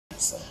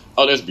So.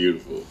 Oh, that's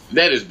beautiful.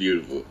 That is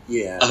beautiful.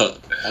 Yeah,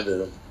 I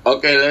do.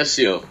 Okay, let's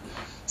shift.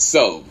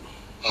 So,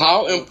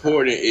 how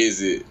important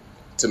is it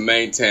to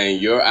maintain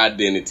your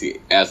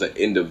identity as an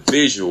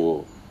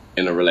individual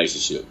in a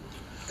relationship?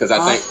 Because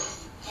I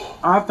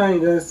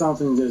think that's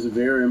something that's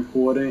very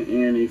important.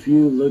 And if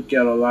you look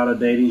at a lot of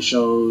dating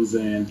shows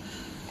and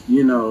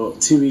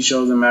TV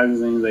shows and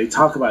magazines, they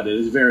talk about it.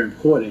 It's very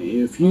important.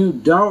 If you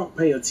don't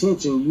pay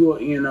attention, you will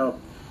end up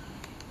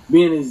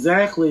being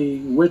exactly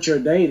what you're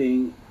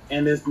dating,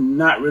 and it's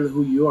not really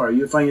who you are.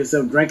 You'll find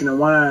yourself drinking the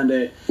wine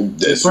that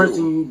the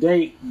person you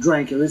date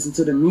drank and listen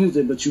to the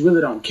music, but you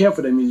really don't care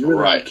for that music. You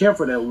really don't care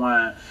for that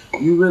wine.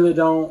 You really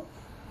don't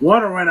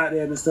want to run out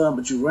there in the sun,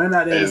 but you run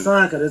out there in the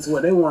sun because that's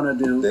what they want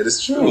to do. That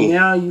is true. And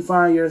now you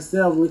find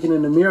yourself looking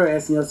in the mirror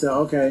asking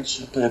yourself, okay,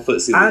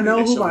 I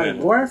know who my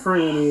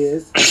boyfriend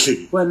is,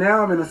 but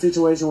now I'm in a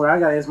situation where I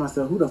got to ask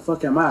myself, who the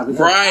fuck am I?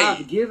 Because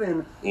I've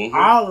given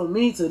all of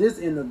me to this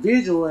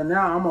individual, and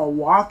now I'm a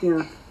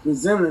walking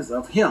resemblance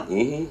of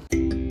him.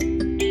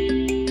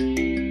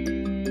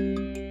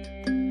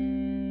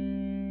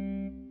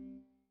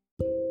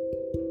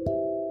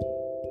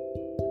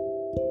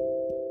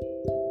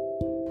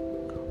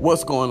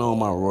 What's going on,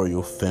 my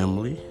royal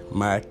family,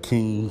 my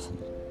kings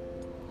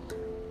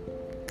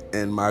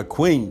and my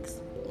queens?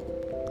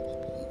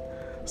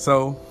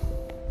 So,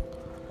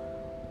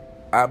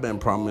 I've been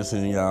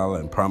promising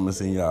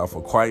y'all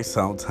for quite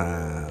some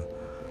time.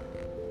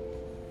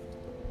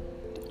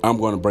 I'm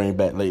going to bring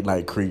back Late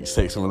Night Creek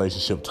Sex and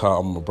Relationship Talk.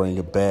 I'm going to bring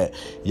it back.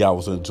 Y'all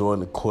was enjoying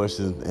the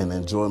questions and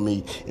enjoying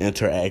me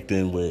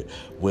interacting with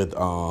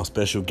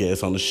special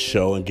guests on the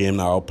show and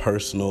getting all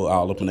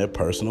up in their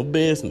personal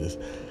business.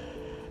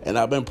 And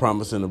I've been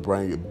promising to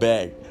bring it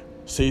back.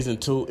 Season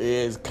 2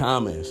 is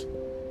coming.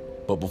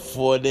 But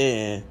before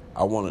then,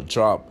 I want to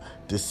drop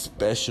this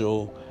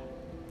special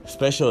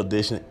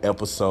edition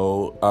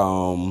episode.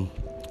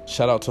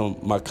 Shout out to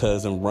my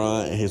cousin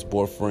Ron and his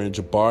boyfriend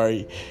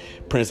Jabari.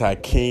 Prince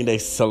Hakeem, they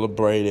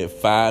celebrated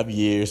 5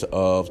 years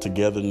of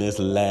togetherness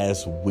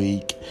last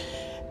week.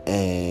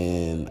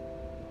 And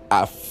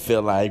I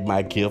feel like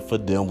my gift for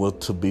them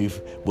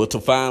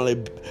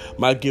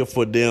my gift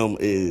for them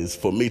is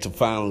for me to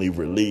finally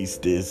release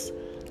this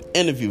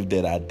interview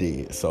that I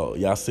did. So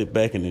y'all sit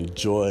back and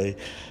enjoy,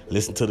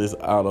 listen to this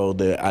audio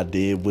that I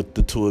did with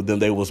the two of them.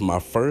 They was my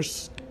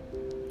first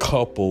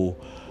couple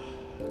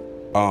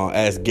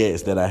as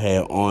guests that I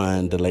had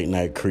on the Late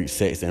Night Creek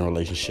Sex and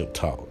Relationship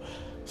Talk.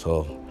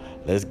 So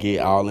let's get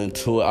all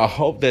into it. I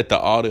hope that the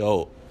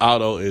audio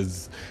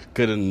is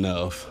good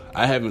enough.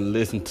 I haven't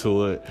listened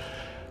to it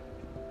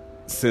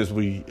since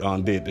we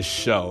did the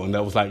show, and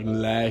that was like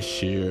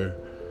last year.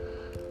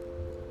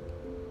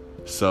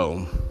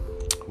 So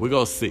we're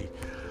gonna see.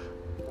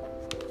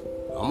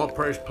 I'm gonna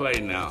press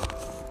play now.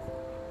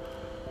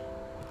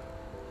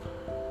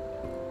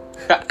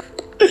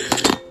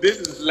 This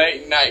is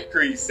Late Night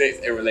Creek Sex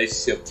and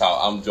Relationship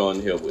Talk. I'm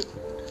joined here with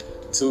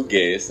two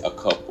guests, a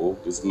couple.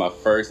 This is my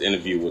first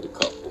interview with a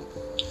couple.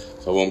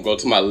 So I'm gonna go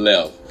to my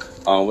left.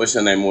 What's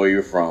your name? Where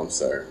you from,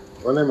 sir?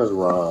 My name is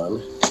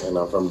Ron, and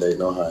I'm from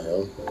Dayton,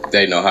 Ohio.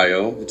 Dayton,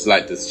 Ohio. Would you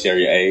like to share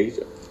your age?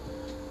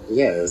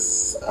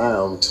 Yes, I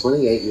am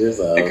 28 years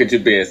old. And could you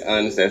be as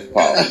honest as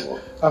possible?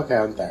 Okay,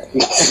 I'm 30.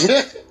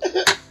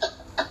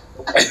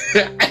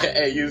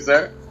 Hey, you,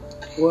 sir?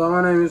 Well,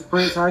 my name is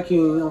Prince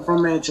Hakeem. I'm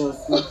from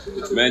Manchester.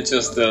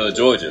 Manchester,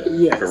 Georgia.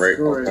 Yes, correct.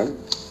 Okay.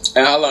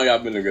 And how long y'all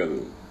been together?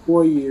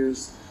 4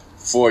 years.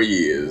 4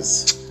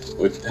 years.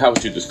 How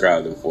would you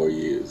describe them 4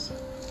 years?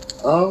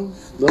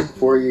 The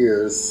 4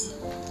 years.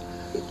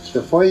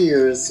 The 4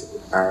 years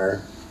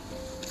are.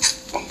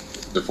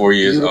 The 4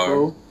 years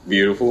beautiful, are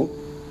beautiful,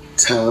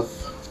 tough.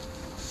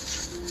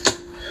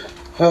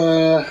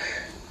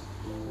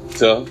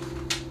 Tough.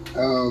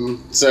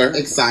 Sir,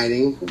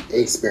 exciting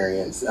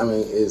experience. I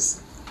mean, it's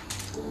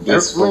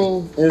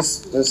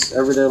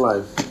everyday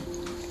life.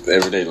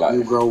 Everyday life.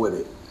 You grow with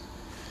it.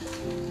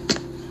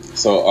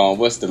 So,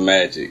 what's the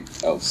magic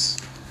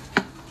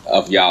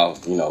of y'all,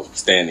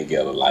 staying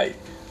together? Like,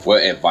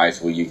 what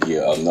advice will you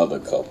give another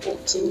couple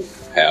to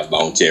have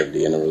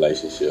longevity in a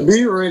relationship?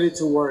 Be ready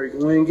to work.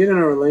 When you get in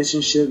a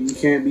relationship, you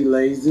can't be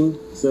lazy.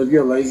 So if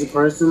you're a lazy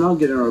person, don't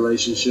get in a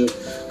relationship.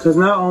 Because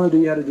not only do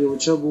you have to deal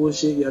with your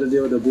bullshit, you have to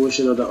deal with the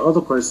bullshit of the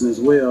other person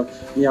as well.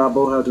 And y'all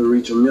both have to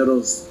reach a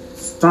middle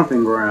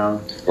stomping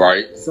ground.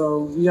 Right.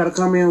 So you got to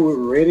come in with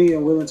ready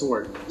and willing to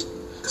work.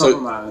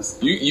 Compromise.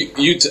 So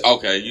you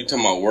talking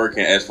about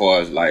working as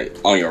far as like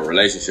on your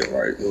relationship,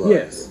 right?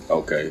 Yes.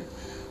 Okay.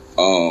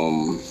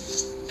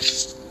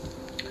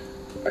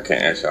 I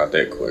can't ask y'all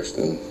that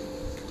question.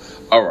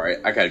 All right,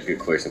 I got a good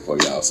question for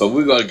y'all. So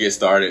we're gonna get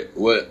started.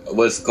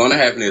 What's gonna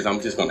happen is I'm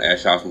just gonna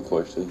ask y'all some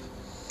questions,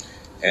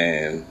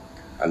 and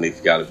I need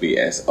y'all to be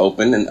as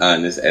open and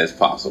honest as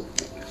possible.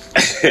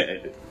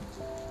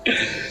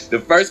 The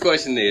first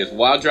question is: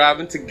 while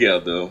driving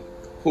together,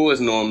 who is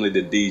normally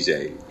the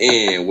DJ,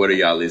 and what are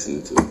y'all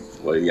listening to?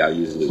 What are y'all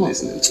usually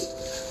listening to?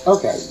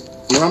 Okay,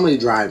 normally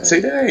driving. See,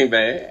 that ain't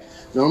bad.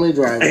 Normally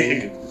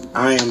driving.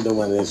 I am the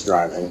one that's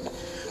driving.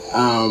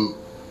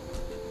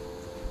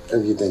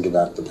 If you think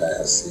about the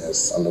past,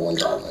 yes, I'm the one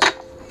driving.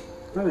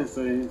 I didn't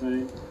say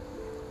anything.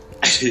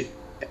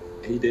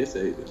 He did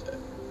say that.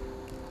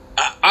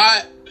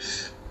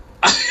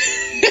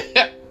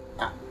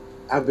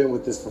 I've been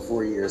with this for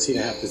 4 years. He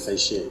didn't have to say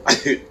shit.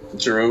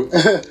 True.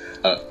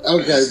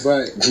 Okay,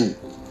 but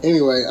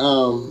anyway,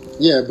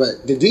 yeah,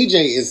 but the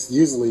DJ is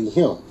usually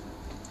him.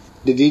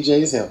 The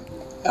DJ is him.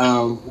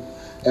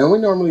 And we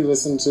normally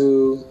listen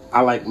to,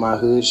 I like my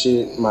hood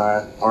shit,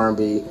 my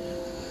R&B.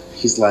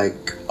 He's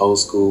like old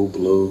school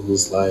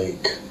blues,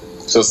 like.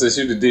 So since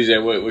you the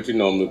DJ, what you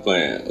normally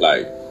playing,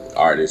 like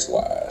artist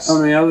wise? I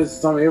mean, I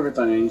listen to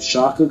everything.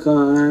 Shaka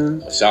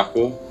Khan,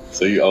 Shaka.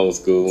 So you old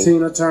school.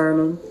 Tina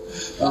Turner.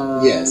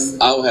 Yes.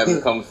 I was having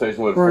a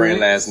conversation with a friend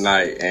last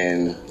night,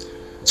 and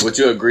would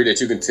you agree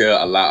that you can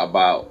tell a lot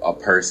about a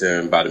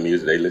person by the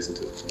music they listen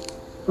to?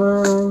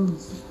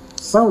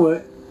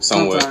 Somewhat.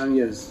 Somewhat. Sometimes,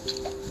 yes.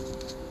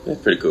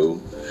 That's pretty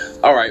cool.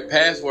 All right,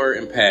 password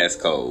and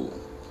passcode.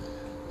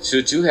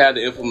 Should you have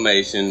the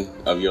information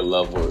of your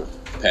loved one,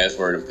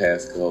 password and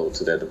passcode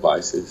to their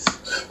devices?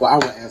 Well, I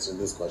will answer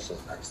this question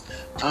first.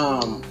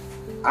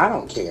 I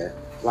don't care.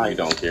 Like, You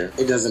don't care?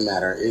 It doesn't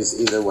matter. It's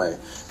either way.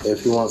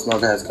 If he wants my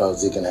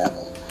passcodes, he can have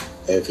them.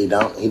 If he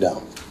don't, he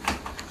don't.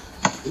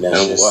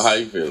 Well, how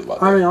you feel about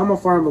that? I mean, I'm a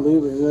firm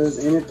believer. If there's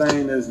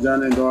anything that's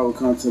done in dark will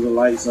come to the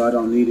light, so I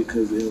don't need it.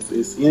 Because if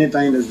it's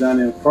anything that's done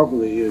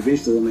inappropriately, it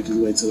eventually will make its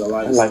way to the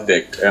light. I like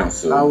that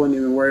answer. I wouldn't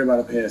even worry about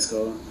a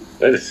passcode.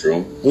 That is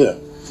true. Yeah.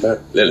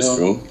 That is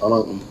true.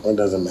 It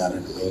doesn't matter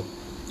to me.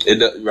 It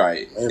doesn't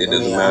matter.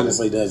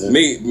 Honestly doesn't.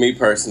 Me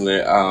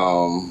personally,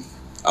 I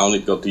don't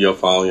need to go through your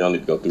phone. You don't need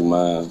to go through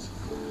mine.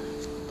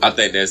 I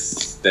think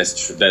that's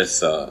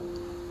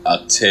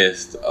a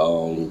test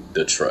on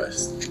the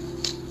trust.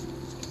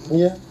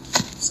 Yeah.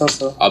 So.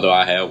 Although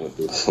I have went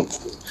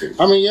through.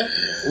 I mean, yeah.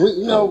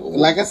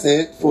 Like I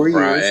said, 4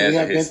 years. We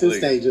have been through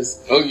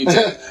stages. Oh, you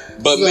did.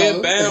 But me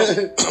and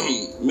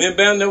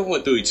Bam never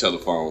went through each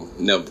other's phone.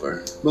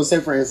 Never. But say,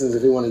 for instance,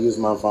 if he want to use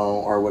my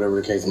phone or whatever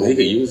the case may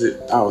be. He can use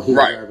it. Oh, he can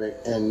grab it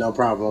and no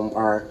problem.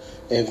 Or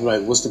if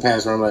like, what's the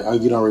password? I'm like, oh,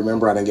 you don't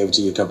remember? I done gave it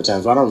to you a couple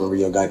times. Well, I don't remember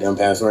your goddamn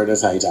password.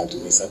 That's how you talk to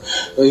me. So,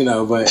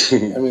 but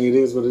I mean, it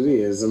is what it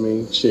is. I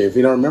mean, shit. If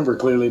you don't remember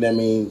clearly, that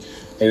means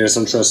there's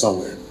some trust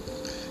somewhere.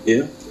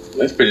 Yeah,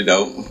 that's pretty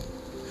dope.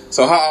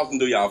 So how often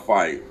do y'all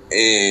fight?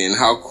 And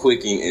how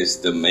quicking is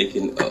the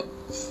making up?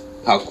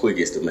 How quick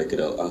is the making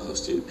up? Oh,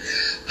 shit.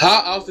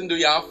 How often do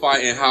y'all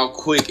fight and how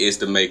quick is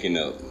the making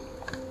up?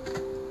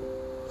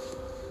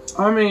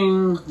 I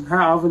mean,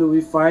 how often do we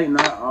fight?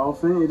 Not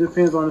often. It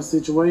depends on the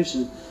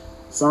situation.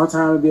 Sometimes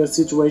it'll be a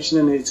situation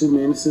and in 2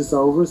 minutes it's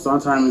over.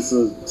 Sometimes it's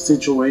a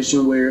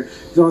situation where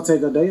it's going to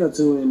take a day or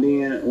two and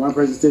then one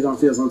person still going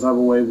to feel some type of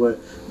way, but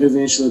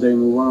eventually they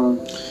move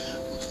on.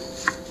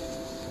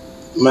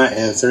 My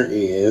answer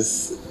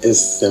is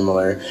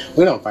similar.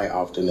 We don't fight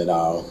often at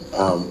all.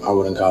 I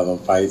wouldn't call them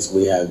fights.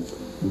 We have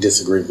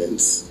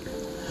disagreements.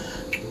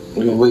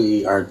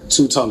 We are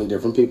two totally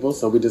different people,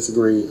 so we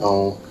disagree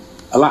on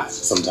a lot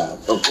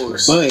sometimes. Of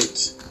course.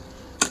 But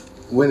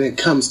when it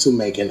comes to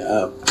making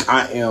up,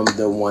 I am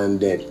the one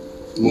that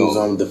moves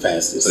on the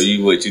fastest. So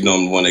you know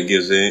I'm the one that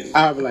gives in?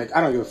 I'll be like,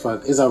 I don't give a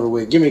fuck. It's over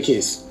with. Give me a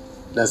kiss.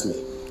 That's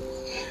me.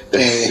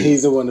 And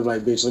he's the one that's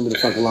like, bitch, leave me the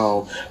fuck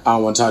alone. I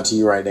don't want to talk to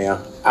you right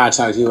now. I'll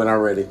talk to you when I'm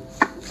ready.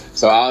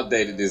 So I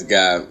dated this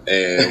guy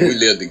and we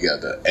lived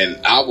together.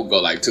 And I would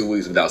go like 2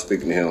 weeks without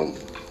speaking to him.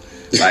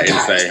 Like in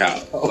the same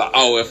house. Like,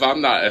 if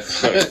I'm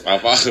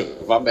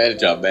mad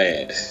at y'all,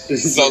 bad.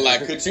 So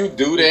like, could you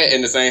do that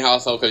in the same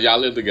household? Because y'all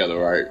live together,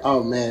 right?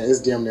 Oh man, it's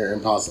damn near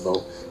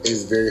impossible.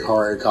 It's very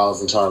hard. It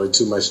causes entirely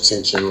too much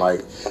tension.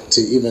 Like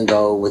to even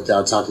go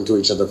without talking to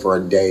each other for a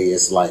day,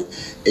 it's like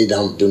it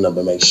don't do nothing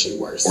but make shit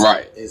worse.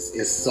 Right.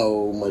 It's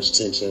so much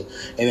tension.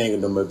 It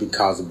ain't gonna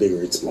cause a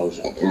bigger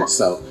explosion. Right.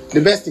 So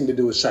the best thing to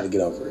do is try to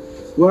get over it.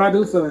 Well, I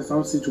do feel in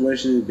some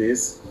situations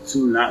it's best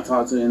to not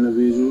talk to the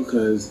individual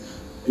because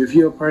if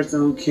you're a person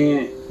who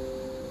can't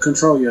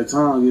control your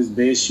tongue, it's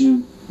best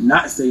you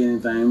not say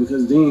anything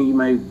because then you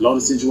may blow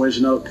the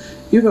situation up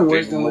even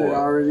worse than what it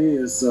already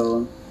is.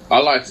 So I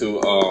like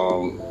to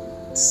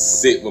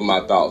sit with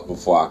my thoughts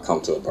before I come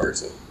to a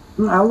person.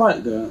 I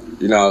like that.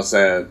 You know what I'm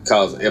saying?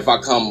 Because if I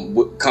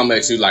come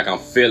at you like I'm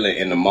feeling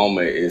in the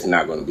moment, it's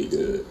not going to be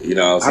good. You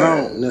know what I'm saying?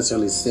 I don't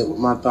necessarily sit with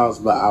my thoughts,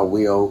 but I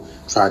will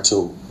try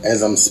to,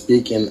 as I'm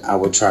speaking, I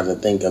would try to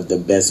think of the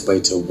best way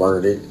to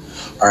word it.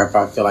 Or if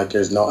I feel like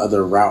there's no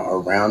other route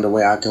around the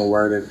way I can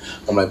word it,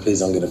 I'm like, please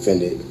don't get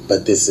offended.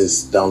 But this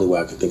is the only way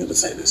I can think of to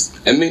say this.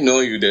 And me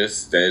knowing you that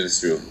is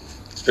true.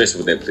 Especially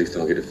with that please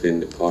don't get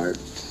offended part.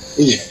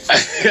 Yeah.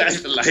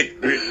 Like,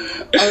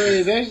 I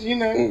mean,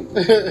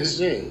 that's,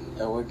 shit.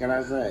 What can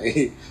I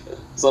say?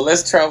 So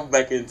let's travel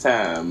back in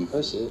time.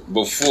 Oh, shit.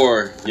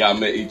 Before y'all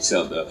met each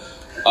other.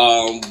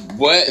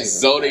 What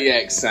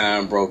zodiac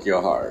sign broke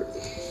your heart?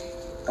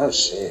 Oh,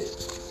 shit.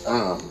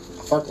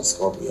 Fucking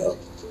Scorpio.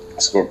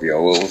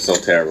 Scorpio. What was so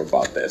terrible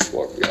about that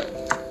Scorpio?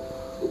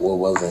 What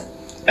was it?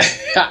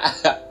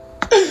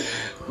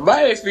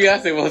 My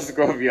ex-fiance was a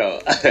Scorpio.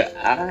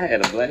 I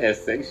had a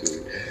blast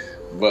sexually.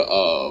 But,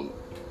 I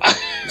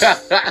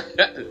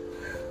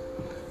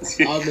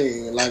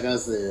mean, like I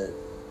said,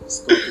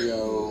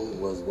 Scorpio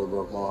was what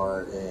broke my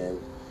heart, and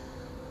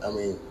I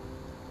mean,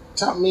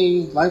 taught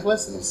me life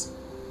lessons.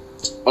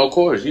 of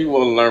course, you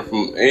want to learn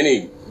from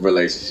any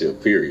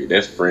relationship, period.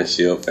 That's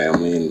friendship,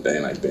 family,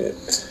 anything like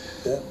that.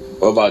 Yeah.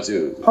 What about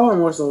you? I would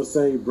more so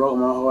say broke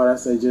my heart. I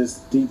say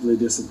just deeply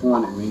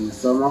disappointed me.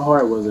 So my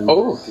heart wasn't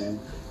broken,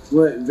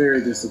 but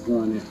very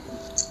disappointed.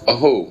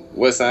 Oh,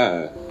 what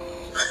sign?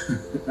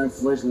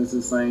 Unfortunately, it's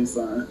the same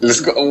sign. Let's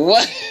go.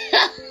 What?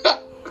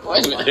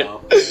 Wait a minute.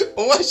 Wow.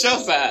 What's your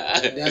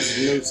side? That's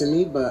new to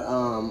me, but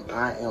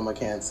I am a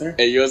Cancer.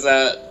 And your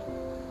side?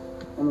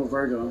 I'm a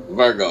Virgo.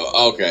 Virgo.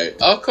 Okay.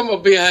 Oh, come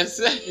on,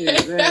 Beyonce.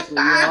 Exactly.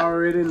 You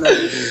already know.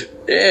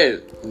 Yeah.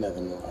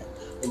 Nothing like.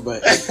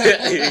 But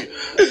that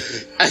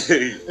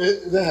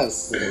has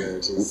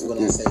similarities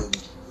when I say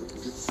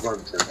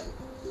Virgo.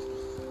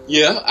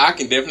 Yeah, I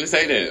can definitely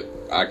say that.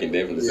 I can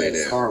definitely say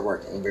It's that.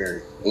 hardworking,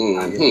 very. Mm-hmm.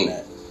 I give you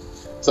that.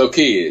 So,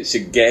 kids,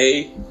 should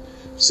gay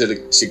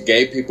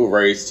people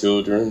raise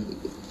children?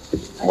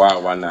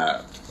 Why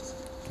not?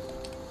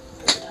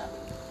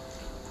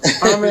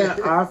 I mean,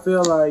 I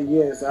feel like,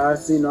 yes, I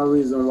see no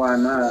reason why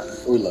not.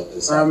 We love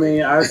this. I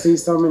mean, I see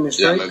so many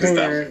straight let me stop.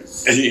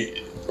 parents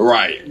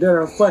Right. that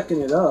are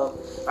fucking it up.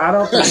 I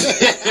don't think.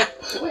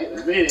 Wait a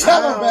minute.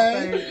 Tell I them,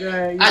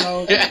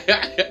 don't babe. think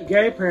that,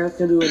 gay parents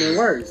can do it any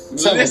worse.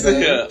 Tell Listen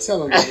them, here. babe.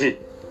 Tell them. Babe.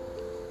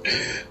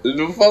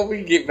 Before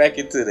we get back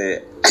into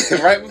that,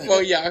 right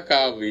before y'all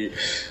called me,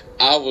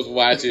 I was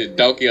watching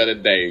Donkey of the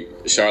Day,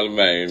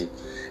 Charlemagne,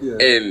 Yeah.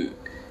 and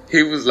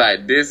he was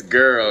like, this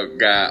girl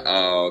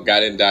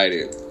got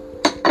indicted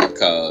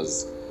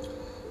because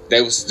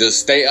the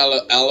state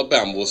of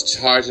Alabama was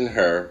charging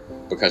her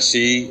because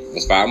she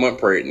was 5 months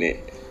pregnant,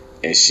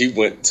 and she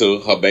went to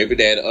her baby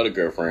dad's other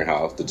girlfriend's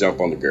house to jump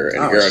on the girl,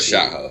 and the girl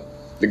shot her.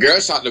 The girl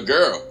shot the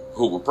girl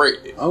who was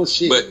pregnant. Oh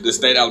shit! But the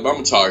state of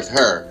Alabama charged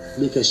her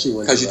because she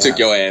took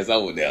your ass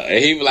over there,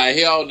 and he was like,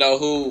 he don't know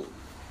who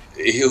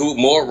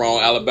more wrong,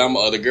 Alabama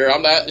or the girl.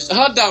 I'm like,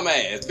 her dumb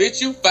ass, bitch.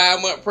 You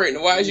 5 months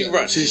pregnant. Why is you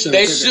running?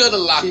 They should have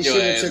locked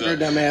your ass took up. her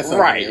dumb ass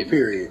right. There,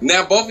 period.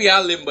 Now both of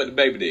y'all living, but the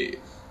baby dead.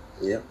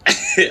 Yep.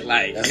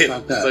 Like, That's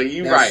fucked up. so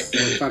you That's right. a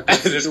fucked up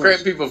The scrap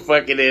situation. people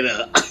fucking it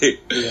up.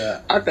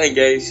 Yeah. I think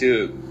gays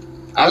should.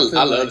 I feel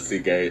love like- to see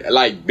gays.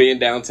 Like being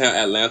downtown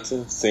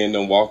Atlanta, seeing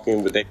them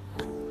walking with they.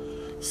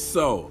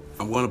 So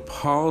I'm going to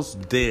pause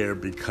there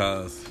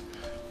because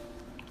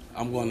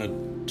I'm going to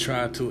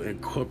try to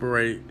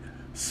incorporate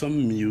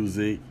some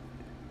music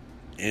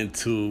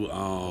into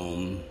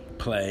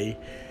play,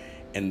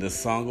 and the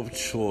song of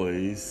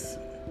choice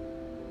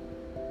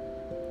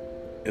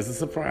is a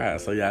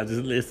surprise. So y'all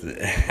just listen.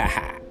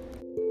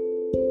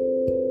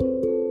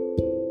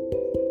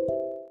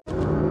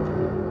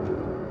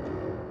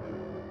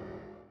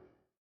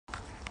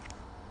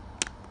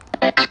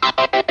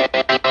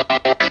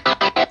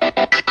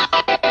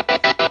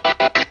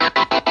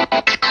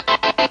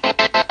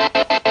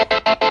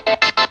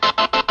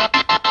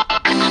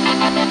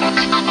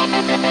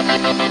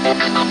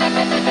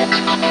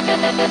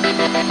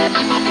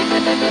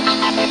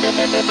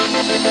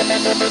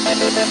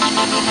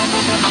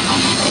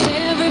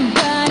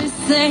 Everybody's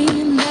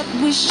saying that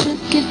we should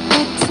get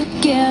back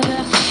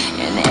together,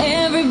 and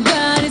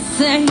everybody's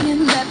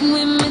saying that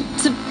we're meant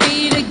to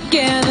be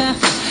together.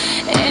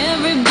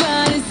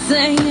 Everybody's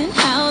saying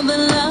how the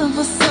love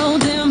was so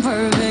damn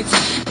perfect,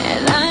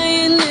 and I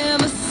ain't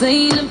never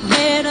seen a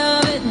bit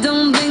of it.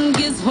 Don't think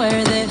it's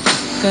worth it,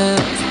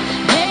 'cause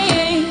they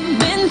ain't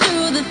been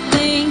through the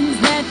things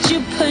that you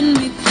put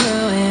me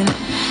through, and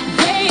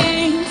they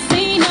ain't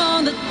seen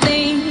all the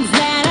things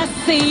that I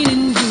seen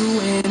in you,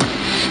 and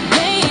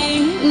they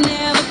ain't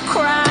never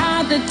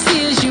cried the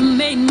tears you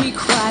made me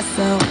cry,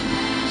 so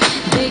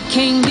they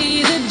can't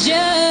be the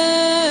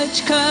judge,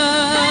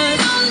 'cause they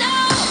don't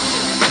know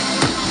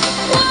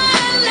what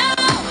I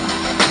know.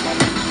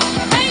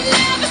 They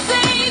never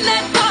seen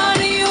that part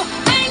of you.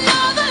 They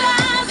know the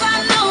lies, I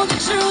know the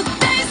truth.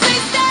 They say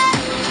stay,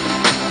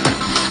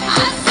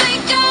 I say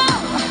go.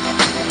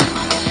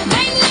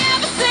 They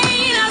never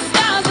seen our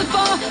stars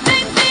before.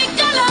 They think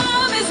our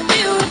love is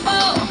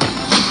beautiful,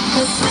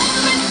 'cause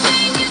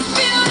everything is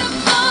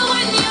beautiful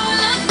when you're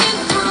looking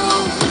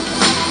through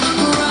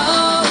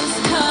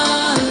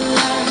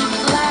rose-colored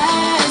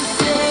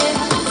glasses.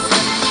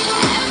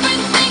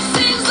 Everything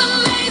seems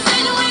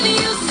amazing when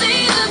you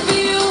see the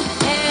view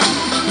in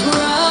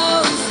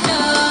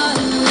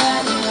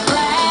rose-colored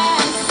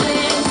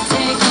glasses.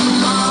 Take 'em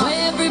all.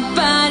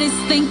 Everybody's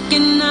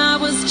thinking I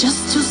was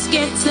just too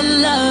scared to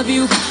love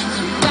you.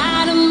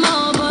 Got 'em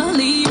all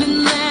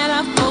believing that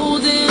I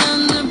folded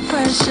under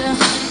pressure.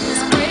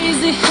 It's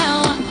crazy how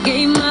I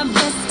gave my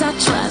best. I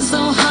tried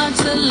so hard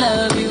to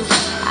love you.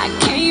 I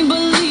can't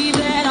believe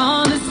that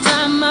all this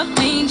time my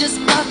pain just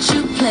brought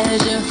you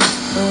pleasure.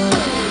 But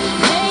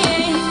they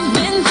ain't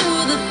been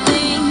through the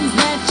things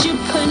that you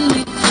put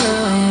me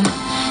through, and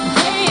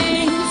they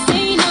ain't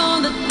seen all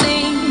the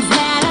things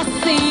that I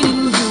seen in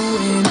you,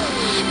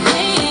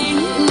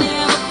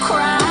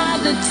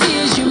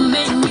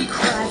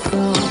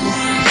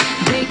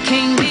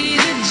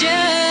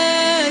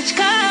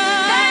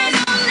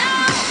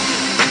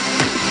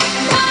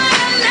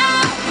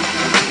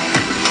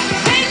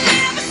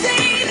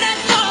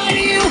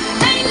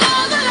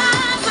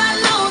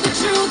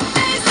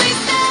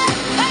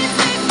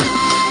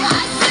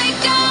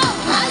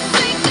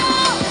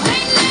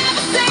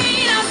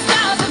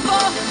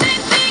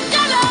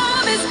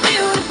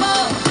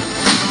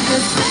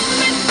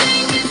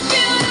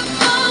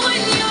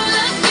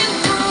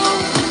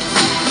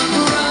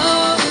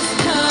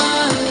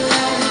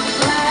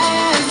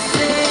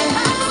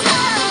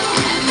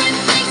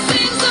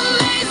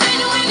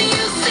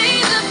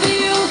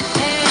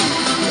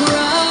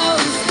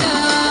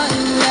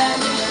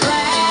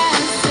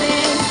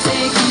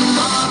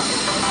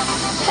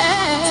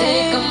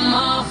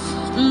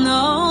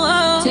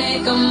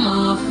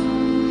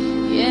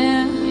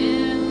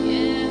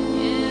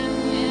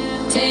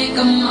 Take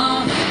 'em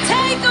off,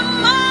 take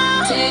 'em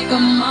off, take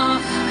 'em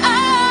off,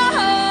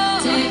 oh,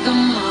 take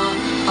 'em off,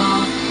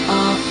 off,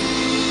 off.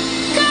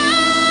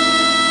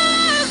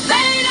 'Cause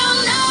they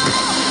don't know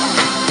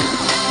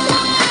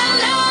what I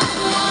know,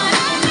 what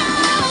I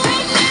know.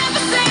 They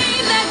never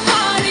seen that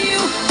part of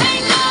you. They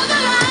know the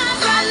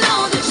lies, I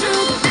know the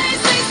truth. They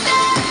say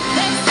stay,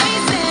 they say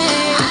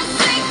stay. I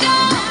say go,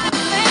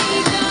 they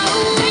go.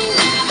 They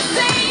never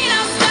seen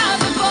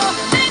unstoppable.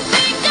 They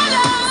think our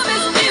love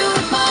is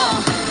beautiful.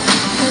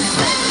 'Cause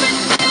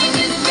everything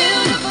is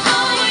beautiful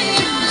when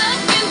you're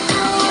looking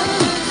through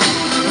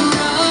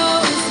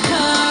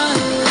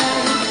rose-colored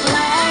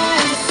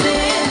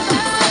glasses.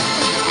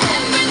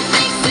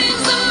 Everything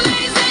seems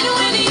amazing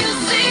when you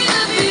see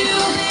the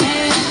view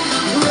in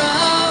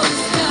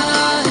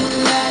rose-colored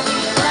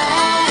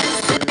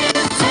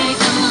glasses.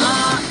 Take 'em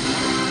off.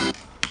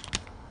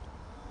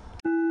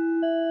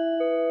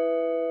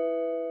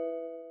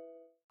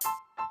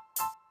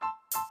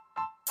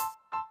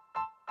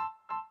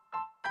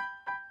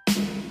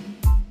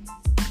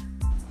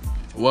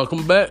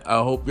 Welcome back.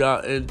 I hope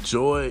y'all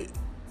enjoyed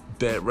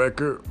that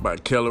record by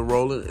Kelly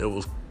Rowland. It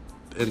was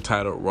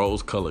entitled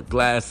Rose Colored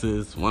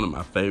Glasses. One of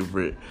my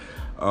favorite.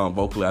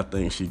 Vocally, I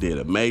think she did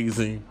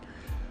amazing.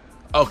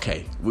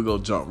 Okay, we're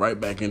going to jump right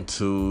back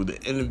into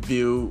the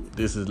interview.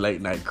 This is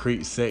Late Night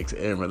Creek Sex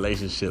and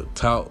Relationship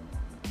Talk.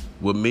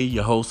 With me,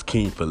 your host,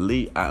 King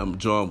Philippe. I am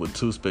joined with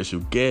two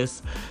special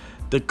guests.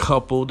 The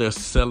couple that's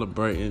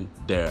celebrating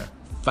their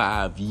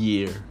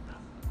 5-year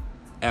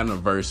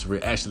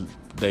anniversary. Actually,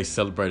 they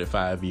celebrated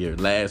 5 years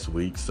last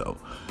week, so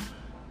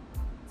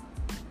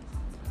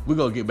we're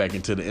going to get back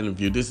into the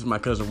interview. This is my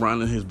cousin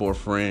Ron and his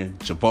boyfriend,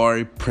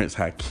 Jabari Prince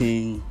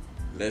Hakeem.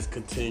 Let's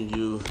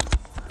continue.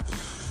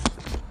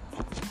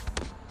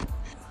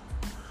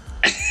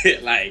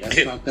 Like,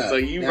 That's fucked up. so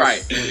you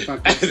That's right. a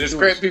fucked up The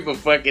script people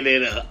fucking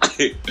it up.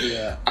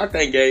 Yeah. I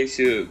think gays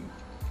should.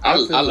 I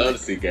feel love like- to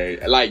see gays.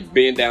 Like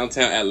being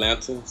downtown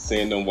Atlanta,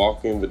 seeing them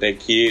walking with their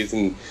kids,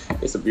 and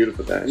it's a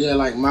beautiful thing. Yeah,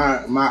 like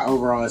my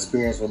overall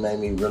experience what made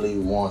me really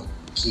want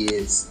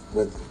kids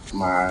with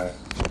my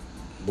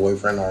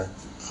boyfriend or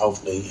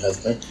hopefully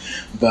husband.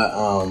 But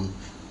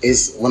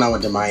it's when I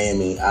went to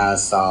Miami, I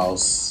saw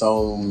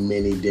so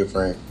many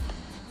different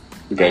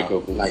Gay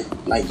couple. like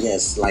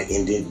yes, like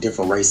in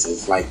different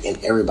races, like and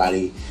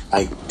everybody,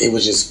 like it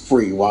was just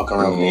free walking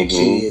around with their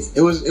kids.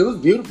 It was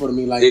beautiful to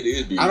me. Like It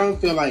is beautiful. I don't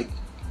feel like,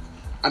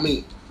 I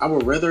mean, I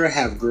would rather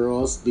have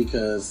girls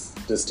because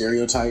the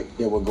stereotype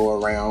that would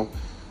go around,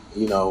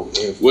 you know,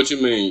 if What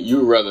you mean?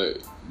 You rather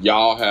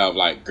y'all have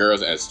like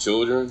girls as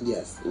children?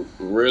 yes,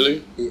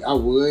 Really? I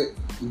would,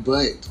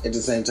 but at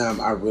the same time,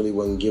 I really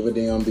wouldn't give a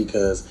damn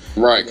because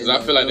Right? Because I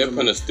feel like they're those are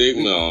putting a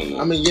stigma on I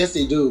them. mean, yes,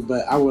 they do,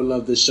 but I would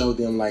love to show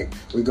them, like,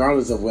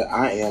 regardless of what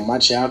I am, my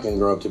child can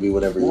grow up to be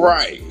whatever he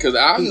wants to Right? be. Because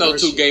I He know or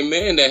two she. gay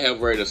men that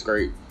have rated a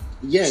scrape.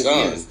 Yes, son.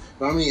 yes.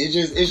 But I mean, it's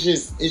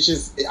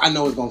just. I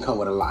know it's gonna come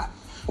with a lot,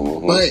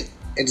 Mhm. but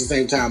at the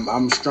same time,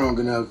 I'm strong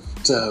enough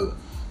to.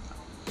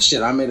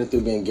 Shit, I made it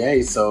through being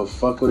gay, so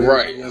fuck what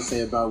Right. everybody else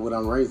say about what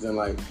I'm raising.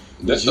 Like,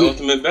 That's you- the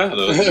ultimate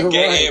battle.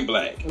 Gay Right. and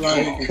black. Come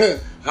Like, on.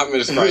 How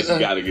many stripes you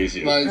gotta get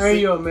you? like, And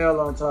you're a male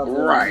on top of it.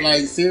 Right.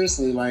 like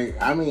seriously, like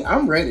I mean,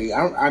 I'm ready.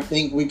 I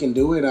think we can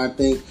do it. I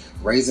think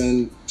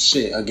raising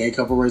a gay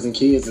couple raising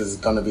kids is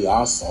gonna be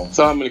awesome.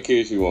 So how many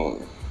kids you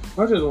want?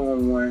 I just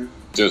want one.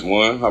 Just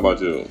one? How about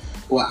you?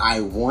 Well,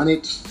 I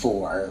wanted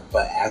 4,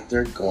 but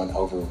after going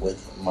over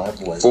with my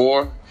boys,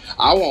 4?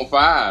 I want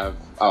 5.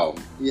 Oh,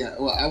 yeah.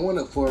 Well, I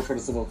wanted 4 for the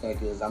simple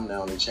fact is I'm the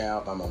only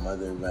child by my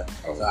mother, but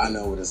so I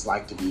know what it's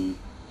like to be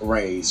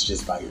raised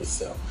just by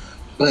yourself.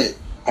 But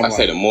I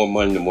say the more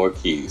money, the more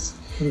kids.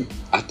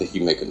 I think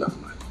you make enough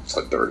money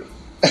for 30.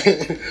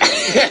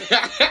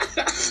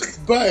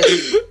 but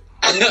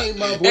I think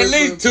my At boyfriend,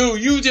 least 2.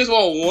 You just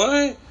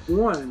want 1?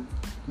 One.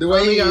 the I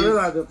way mean, he I is,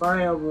 realize if I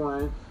have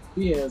one,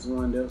 he has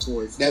one,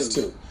 therefore it's that's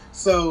 2.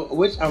 So,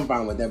 which I'm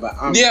fine with that, but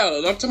I'm Yeah,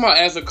 I'm talking about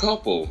as a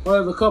couple.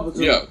 Well, there's a couple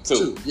too. Yeah,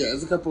 2. 2. Yeah,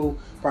 it's a couple,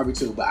 probably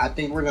 2, but I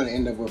think we're gonna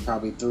end up with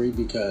probably 3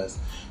 because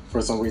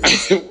for some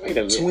reason Wait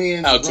a minute.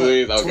 twins. Oh,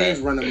 twins. Okay. Twins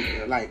run them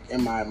like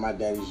in my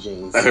daddy's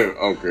genes.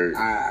 Okay.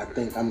 I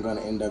think I'm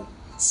gonna end up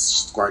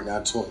squirting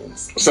out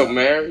twins. So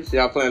marriage?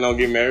 Y'all planning on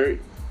getting married?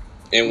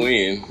 And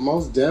when?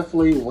 Most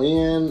definitely,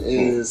 when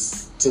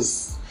is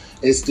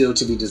still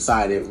to be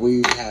decided.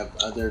 We have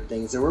other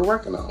things that we're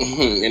working on.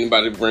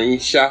 Anybody bring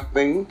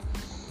shopping?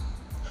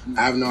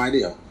 I have no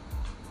idea.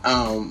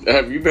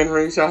 Have you been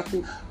ring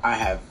shopping? I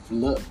have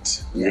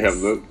looked. You Yes. have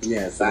looked?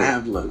 Yes, I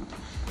have looked.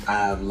 I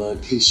have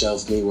looked. He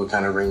shows me what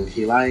kind of ring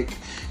he like,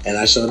 and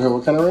I showed him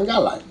what kind of ring I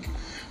like.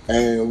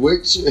 And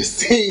which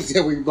seems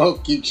that we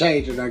both keep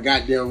changing our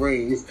goddamn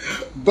rings.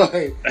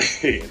 But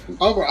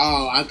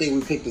overall, I think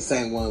we picked the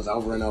same ones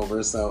over and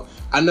over. So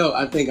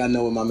I think I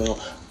know what my man.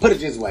 Put it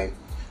this way.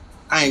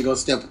 I ain't gonna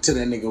step to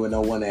that nigga with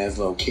no one ass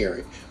little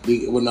carrot,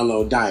 with no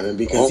little diamond,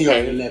 because he Okay.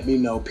 already let me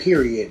know.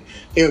 Period.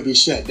 It would be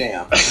shut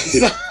down.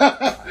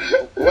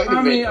 Wait a I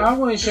mean, minute. I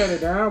wouldn't shut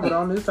it down, but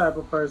I'm this type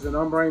of person.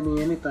 Don't bring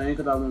me anything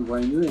because I wouldn't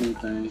bring you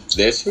anything.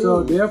 That's true.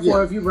 So therefore,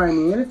 Yeah. if you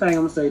bring me anything, I'm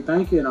gonna say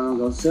thank you, and I'm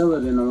gonna go sell it,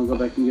 and I'm gonna go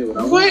back and get what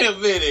I want. Wait a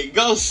minute.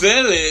 Go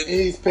sell it.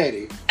 He's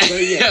petty.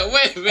 But yeah.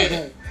 Wait a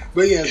minute.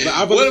 But yes, but I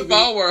What believe if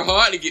I work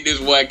hard to get this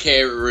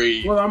 1K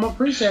ring? Well, I'm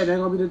appreciate that.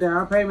 Gonna be the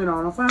down payment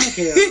on a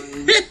 5K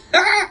ring.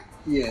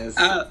 yes,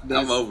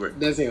 I'm over it.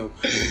 That's him.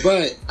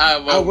 But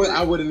I'm over it.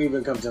 I wouldn't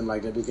even come to him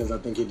like that because I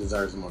think he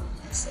deserves more than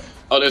that. So,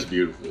 Oh, that's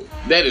beautiful.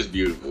 That is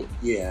beautiful.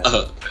 yeah,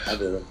 I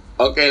do.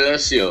 Okay,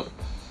 let's shift.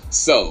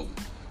 So,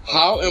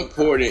 how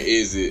important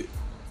is it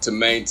to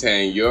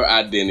maintain your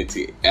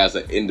identity as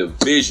an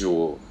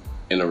individual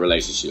in a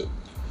relationship?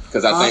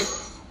 Because I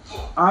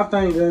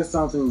think that's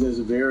something that's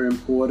very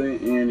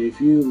important. And if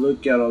you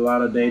look at a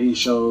lot of dating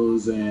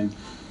shows and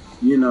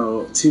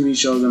TV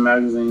shows and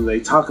magazines,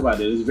 they talk about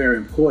it. It's very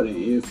important.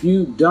 If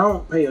you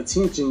don't pay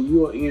attention, you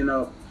will end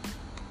up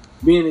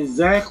being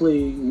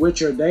exactly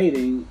what you're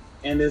dating,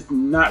 and it's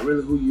not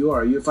really who you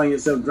are. You'll find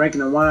yourself drinking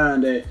the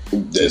wine that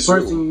the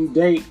person you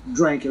date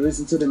drank and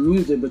listen to the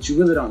music, but you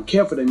really don't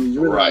care for that music.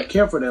 You really Right. don't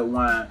care for that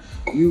wine.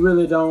 You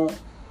really don't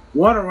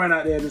want to run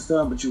out there in the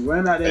sun, but you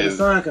run out there in the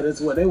sun because that's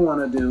what they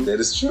want to do. that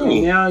is And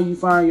true. now you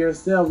find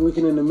yourself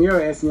looking in the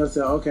mirror asking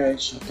yourself, okay,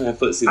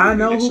 I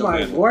know who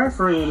my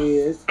boyfriend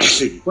is,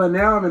 but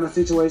now I'm in a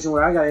situation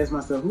where I gotta ask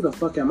myself, who the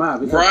fuck am I?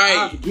 Because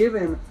Right. I've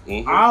given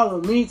Mhm. all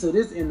of me to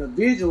this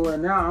individual,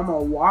 and now I'm a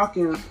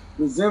walking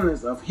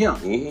resemblance of him.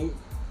 Mm-hmm.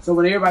 So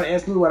when everybody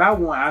asks me what I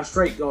want, I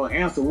straight go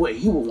answer what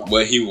he would want,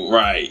 But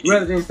right.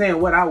 rather than saying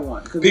what I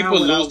want. 'Cause now People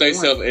what I lose want-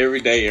 themselves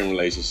every day in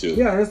relationships.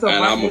 Yeah, it's a and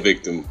I'm a battle.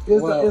 victim.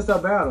 Well- It's a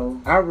battle.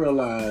 I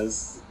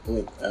realize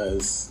with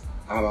us,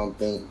 I don't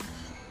think.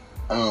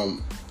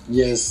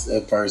 Yes,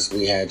 at first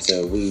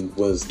we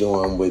was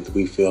doing what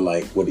we feel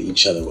like what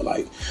each other would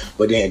like,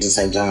 but then at the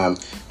same time,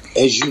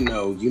 as you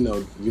know him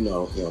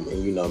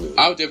and you know me.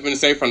 I was just gonna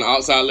say, from the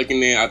outside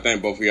looking in, I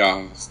think both of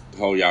y'all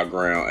hold y'all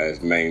ground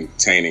as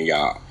maintaining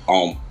y'all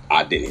own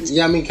identity.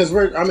 Yeah, I mean, because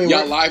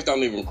Y'all life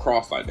don't even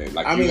cross like that.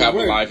 Like, you have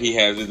a life, he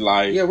has his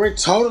life. Yeah, we're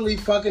totally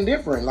fucking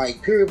different.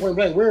 Like, period, point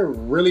blank. We're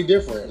really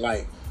different.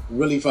 Like,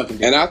 really fucking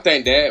different. And I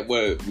think that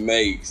what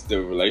makes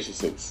the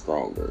relationship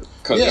stronger.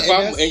 Because Yeah, if and I'm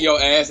that's- in your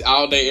ass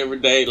all day, every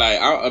day, like,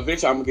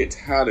 eventually I'm going to get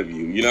tired of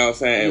you. You know what I'm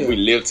saying? Yeah. We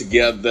live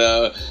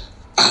together.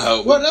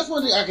 Well, that's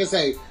one thing I can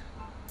say.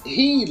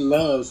 He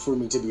loves for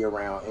me to be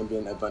around and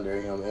being up under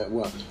him. And,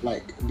 well,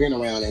 like, being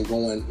around and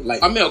going,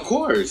 like... I mean, of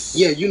course.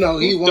 Yeah, he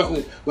wants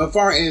me... But as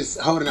far as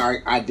holding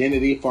our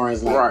identity, as far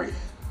as, like... Right.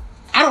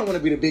 I don't want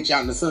to be the bitch out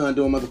in the sun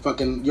doing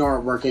motherfucking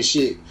yard work and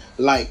shit,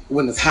 like,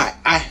 when it's hot.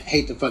 I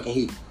hate the fucking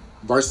heat.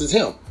 Versus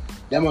him.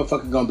 That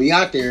motherfucker gonna be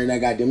out there in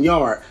that goddamn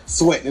yard,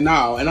 sweating and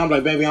all. And I'm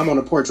like, baby, I'm on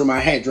the porch with my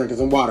hat drinking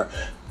some water.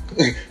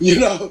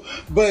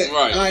 But,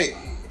 Right. like...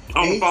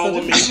 On the phone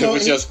with me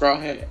with your straw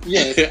hat.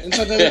 Yes, and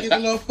sometimes I get a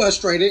little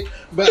frustrated,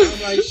 but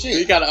I'm like, shit.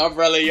 You got an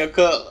umbrella in your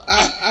cup.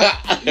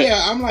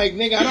 Yeah, I'm like,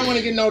 nigga, I don't want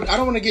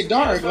to get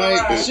dark,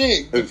 like,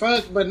 shit, the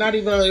fuck, but not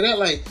even like that,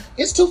 like,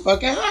 it's too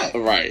fucking hot.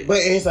 Right. But,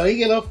 and so he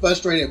get a little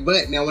frustrated,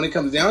 but now when it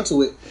comes down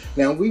to it,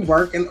 now we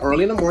work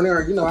early in the morning,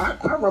 or,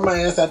 I run my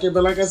ass out there,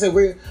 but like I said,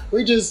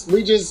 we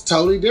just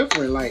totally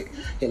different, like,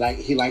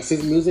 he likes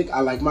his music,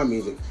 I like my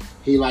music.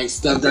 He likes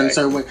stuff done a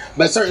certain way,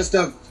 but certain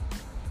stuff,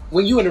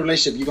 when you're in a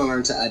relationship, you're going to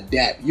learn to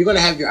adapt. You're going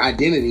to have your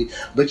identity,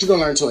 but you're going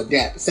to learn to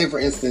adapt. Say, for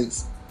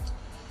instance...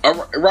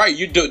 Right,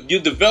 you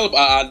develop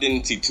our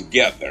identity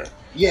together.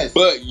 Yes.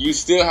 But you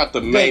still have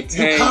to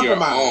maintain your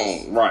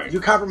own. Right. You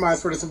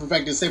compromise for the simple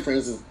fact that, say, for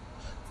instance,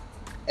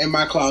 in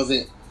my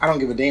closet, I don't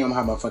give a damn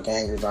how my fucking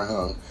hangers are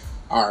hung.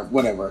 Or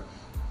whatever.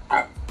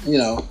 But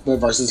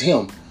versus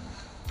him.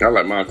 I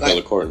like mine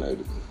color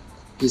coordinated.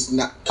 He's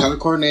not color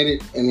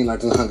coordinated, and he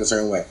likes them hung a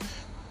certain way.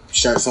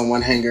 Shirts on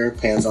one hanger,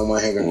 pants on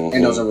one hanger,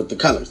 and those are with the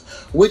colors.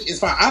 Which is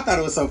fine. I thought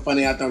it was so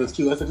funny. I thought it was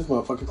cute. I said, this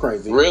motherfucker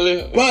crazy.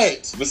 Really?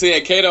 But see,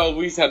 at Cato,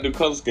 we used to have to do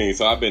color schemes,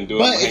 so I've been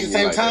doing. But at the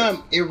same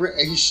time,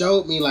 he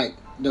showed me like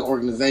the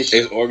organization.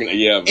 It's organized.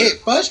 Yeah. It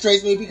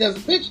frustrates me because,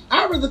 bitch,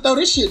 I'd rather throw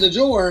this shit in the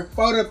drawer,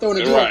 fold it up, throw it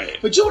in the drawer. Right.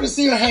 But you want to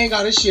see her hang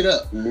all this shit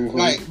up. Mm-hmm.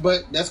 Like,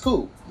 but that's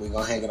cool. We're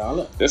going to hang it all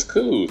up. That's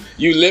cool.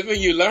 You live and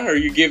you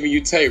learn. You give and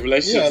you take.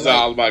 Relationships are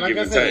all about give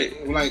and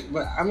take. Like,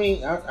 but I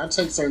mean, I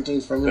take certain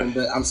things from him,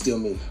 but I'm still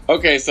me.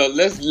 Okay, so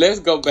let's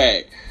go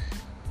back.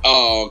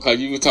 Cause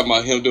you were talking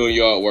about him doing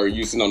yard work,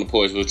 you sitting on the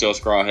porch with your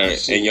straw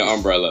hat and your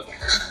umbrella.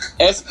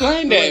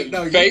 Explain that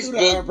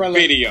Facebook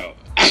video.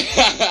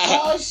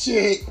 Oh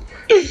shit!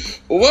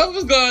 What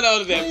was going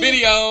on in that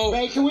video?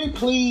 Man, can we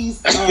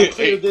please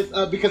clear this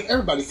up because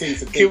everybody seems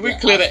to think. Can we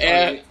clear the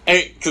air?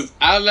 Because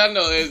all I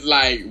know is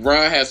like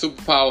Ron had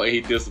superpower and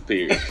he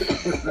disappeared.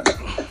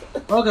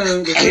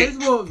 Okay, the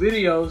Facebook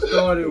video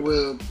started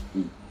with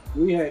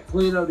we had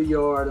cleaned up the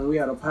yard and we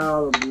had a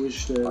pile of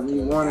bush that we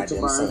wanted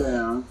to burn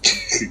down.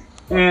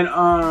 And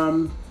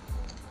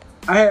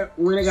I had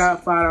went and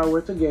got $5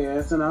 worth of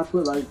gas and I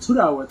put like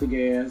 $2 worth of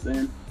gas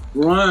and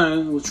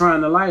Ron was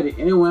trying to light it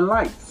and it wouldn't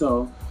light.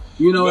 So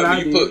You know what But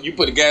I did? you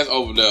put the gas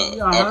over the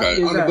Uh-huh, okay.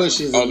 On the exactly.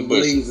 bushes. On the and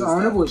bushes. leaves and On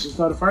the stuff. bushes.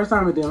 So the first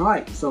time it didn't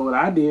light. So what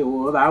I did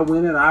was I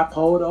went and I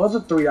pulled the other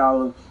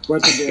 $3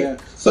 worth of gas.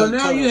 So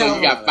now you So have.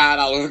 you got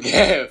 $5 of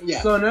gas.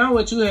 Yeah. So now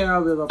what you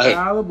have is a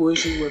pile of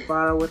bushes with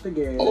 $5 worth of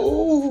gas.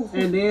 Oh.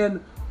 And then,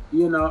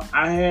 you know,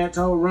 I had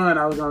told Ron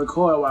I was gonna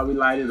record while we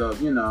light it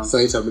up. You know. So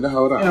he told me to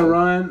hold on.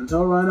 And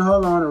told Ron to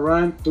hold on and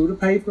run through the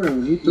paper,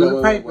 and he threw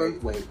the paper.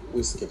 Wait.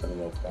 We're skipping a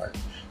little part.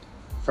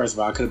 First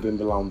of all, I could have been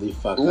below the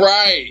fuck up.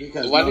 Right.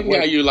 Because Why my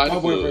didn't you light my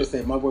the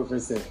boyfriend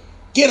food? said,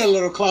 get a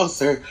little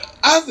closer.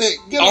 I said,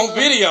 get a On little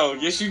video,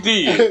 yes you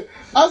did.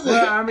 I said,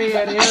 Well, I mean,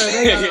 at the end of the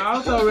day, I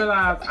also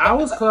realized I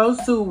was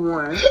close to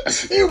one.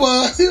 he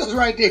was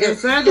right there. And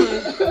secondly,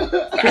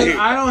 'cause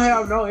I don't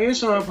have no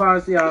insurance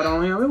policy out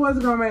on him. It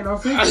wasn't gonna make no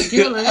sense to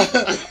kill him.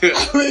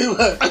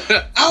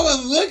 I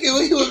was looking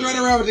when he was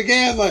running around with the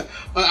gas. Like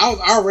I was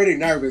already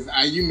nervous.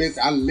 I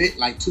lit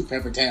like 2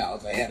 paper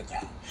towels ahead of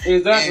time.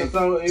 Exactly. And-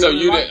 So, So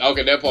you did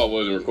okay, that part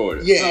wasn't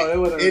recorded. Yeah, No, it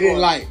wasn't didn't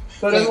recorded. light.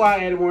 So that's why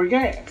I added more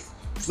gas.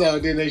 So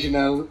then, as you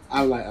know,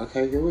 I was like,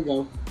 okay, here we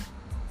go.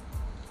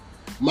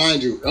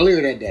 Mind you,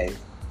 earlier that day,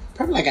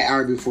 probably like an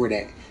hour before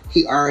that,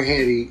 he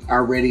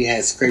already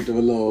had scraped up a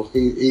little.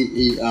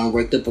 He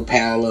worked up a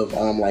pile of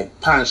like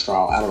pine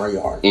straw out of our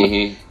yard,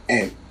 Mm-hmm.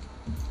 and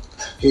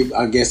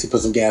I guess he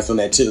put some gas on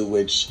that too.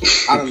 Which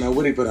I don't know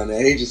what he put on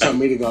there. He just told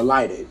me to go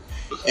light it,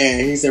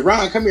 and he said,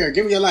 "Ron, come here,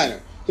 give me your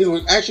lighter." He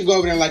said, "Actually, go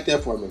over there and light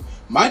that for me."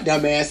 My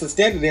dumb ass is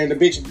standing there, and the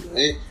bitch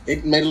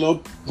it made a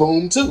little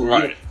boom too.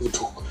 Right.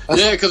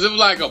 Yeah, because it was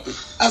like a.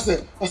 I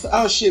said,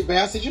 oh shit,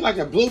 man. I said, you like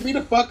that blew me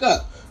the fuck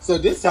up. So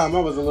this time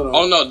I was a little.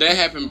 Oh no, that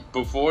happened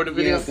before the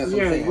video. Yes, that's what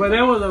I'm Yeah, saying. but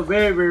that was a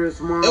very, very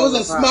small. It was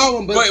a small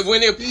one, but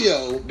When it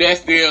still,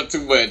 that's still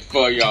too much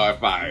for yard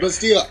fire. but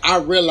still, I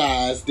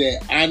realized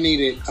that I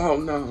needed. Oh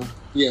no.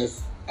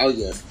 Yes, oh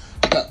yes.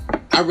 But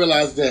I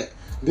realized that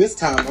this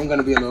time I'm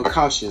gonna be a little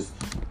cautious.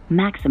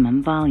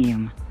 Maximum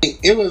volume.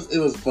 It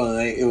was fun.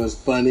 It was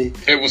funny.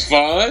 It was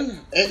fun.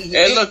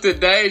 It looked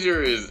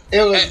dangerous.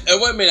 It was.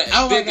 And wait a minute.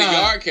 Oh my Did the God.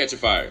 yard catch a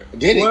fire?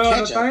 Did it Well,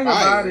 catch the a thing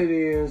fire? about it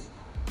is,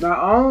 not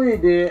only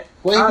did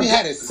Well, we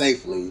had it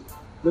safely.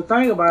 the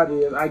thing about it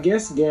is, I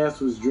guess gas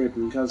was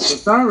dripping because for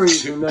some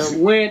reason, that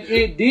when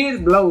it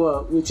did blow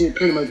up, which it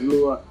pretty much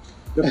blew up,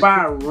 the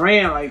fire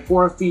ran like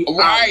 4 feet.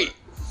 Right.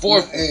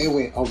 out. It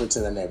went over to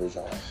the neighbor's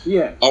yard.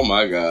 Yeah. Oh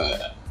my God.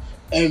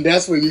 And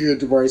that's when you hear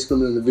Jabari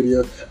screaming in the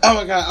video, oh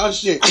my God, oh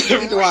shit,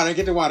 get the water,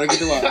 get the water, get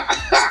the water.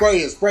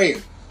 Spray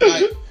it.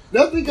 Like,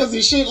 that's because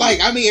of shit,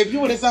 like, I mean, if you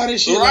would have saw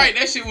this shit. Right. Like,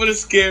 That shit would have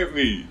scared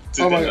me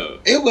to oh my death. God,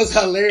 it was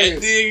hilarious.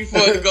 And then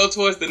before to go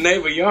towards the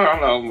neighbor yard,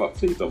 I'm like, oh my,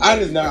 please don't. I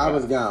just know I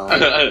was gone.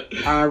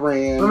 I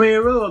ran. I mean,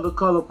 it really was the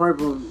color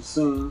purple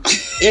scene.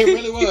 It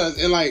really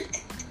was. And like,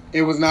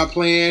 it was not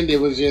planned, it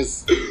was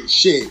just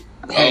shit.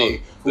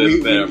 Hey,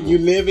 that's terrible. you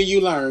live and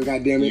you learn,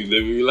 goddammit. You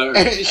live and you learn.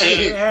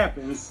 It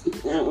happens.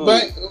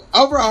 But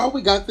overall,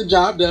 we got the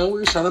job done. We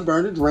were trying to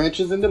burn the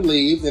branches and the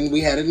leaves, and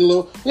we had it in a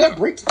little. We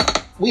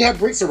had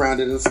bricks around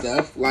it and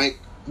stuff. Like,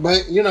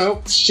 but you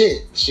know,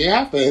 shit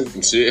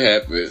happens. Shit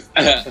happens.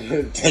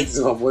 It takes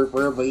my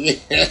boyfriend, but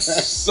yeah.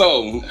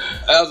 So,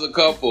 as a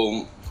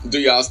couple, do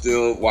y'all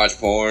still watch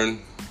porn?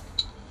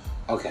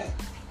 Okay,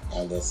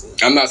 that's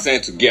it. I'm not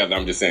saying together.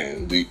 I'm just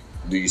saying, do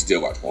you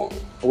still watch porn?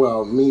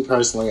 Well, me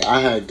personally, I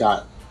had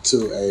got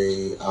to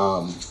a.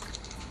 I'm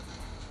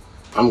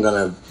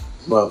gonna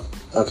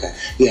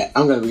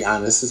be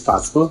honest as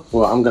possible.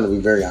 Well, I'm gonna be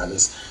very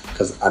honest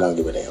because I don't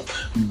give a damn.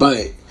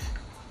 But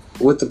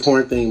with the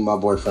porn thing, my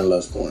boyfriend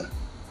loves porn.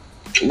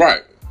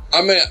 Right.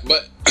 I mean,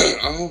 but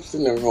I'm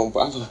still never home.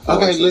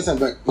 Okay, listen,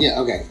 but yeah,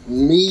 okay.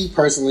 Me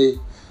personally,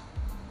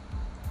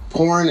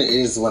 porn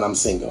is when I'm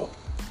single.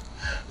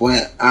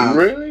 When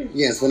Really?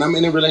 Yes, when I'm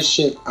in a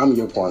relationship, I'm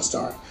your porn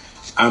star.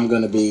 I'm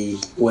gonna be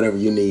whatever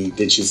you need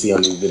that you see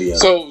on these videos.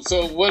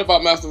 So what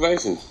about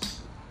masturbation?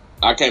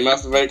 I can't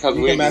masturbate because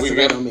you we can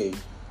masturbate on me,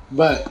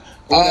 but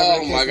whatever Oh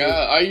the my case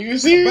God, are you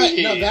serious? But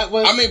no, that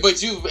was- I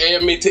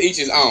mean, to each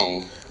his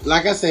own.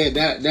 like I said,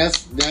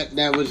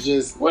 that was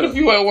just. What if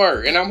you at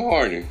work and I'm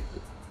horny?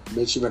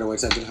 Bitch, you better wait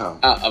till I get home.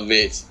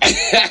 Bitch.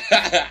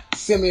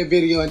 Send me a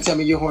video and tell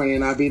me you're horny,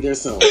 and I'll be there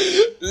soon.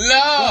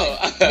 No.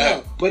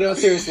 But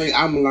seriously,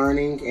 I'm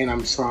learning and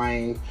I'm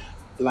trying.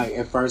 Like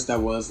at first,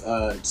 that was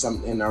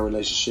something in our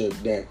relationship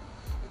that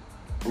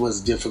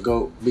was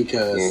difficult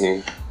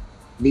because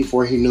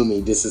before he knew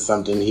me, this is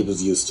something he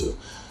was used to,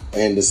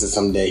 and this is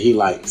something that he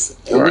likes,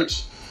 and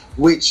Right.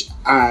 which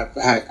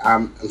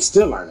I'm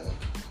still learning.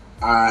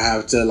 I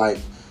have to like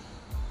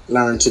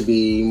learn to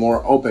be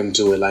more open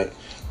to it, like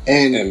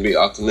and be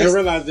I optimistic.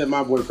 realize that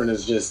my boyfriend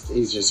is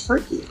he's just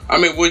freaky. I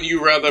mean, would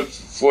you rather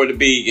for it to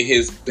be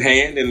his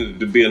hand than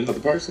to be another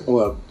person?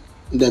 Well,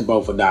 they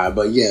both would die,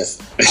 but yes,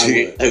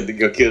 I would. To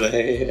go kill a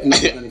hand. No,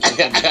 I'm gonna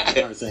kill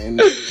another person,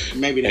 and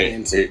maybe the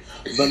hand too.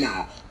 But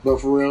nah. But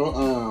for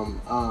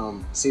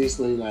real,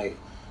 seriously, like,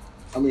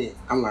 I mean,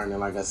 I'm learning,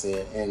 like I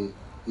said, and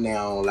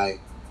now, like,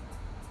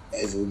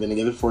 as we've been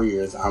together 4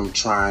 years, I'm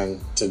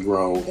trying to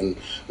grow, and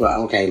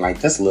well, okay,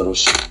 like that's little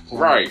shit.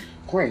 Right.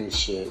 porn and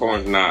shit.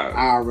 Porn's not.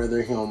 I'd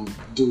rather him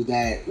do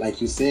that, like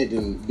you said,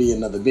 than be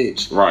another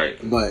bitch. Right.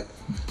 But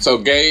so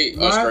gay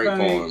or straight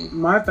porn?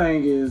 My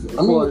thing is, as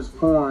far as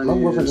porn, my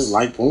boyfriend just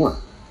like porn.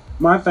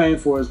 My thing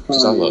for his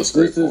porn is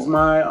this is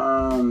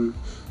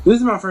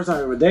my first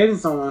time ever dating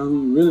someone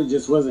who really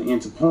just wasn't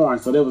into porn,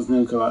 so that was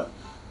new. Cause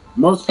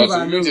most people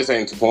I knew you just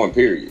ain't into porn,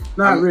 period.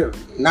 Not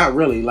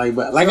really.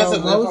 But like I said,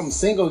 if I'm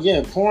single,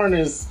 yeah, porn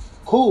is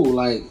cool.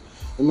 Like,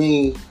 I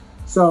mean,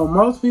 so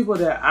most people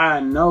that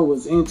I know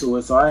was into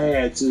it, so I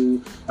had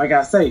to, like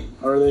I say,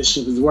 a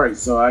relationship is work,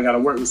 so I got to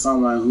work with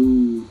someone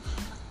who.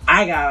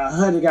 I got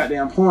 100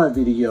 goddamn porn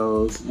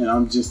videos, and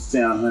I'm just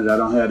saying 100. I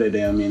don't have that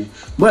damn many,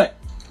 but.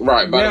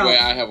 Right. By the way,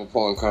 I have a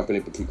porn company,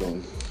 but keep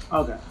going.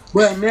 Okay.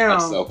 But now, I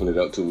just opened it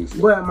up 2 weeks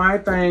ago. But my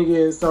thing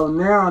is, so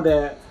now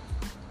that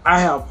I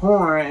have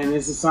porn, and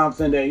this is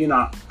something that, you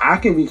know, I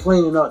can be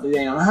cleaning up the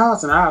damn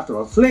house, and I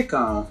throw a flick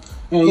on.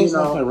 And, you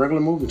know, like a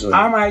regular movie to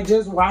I might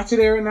just watch it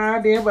every now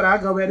and then, but I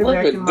go back to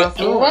back in my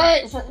floor.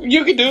 Right.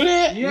 You can do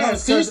that? Yeah, no,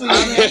 seriously.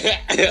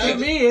 to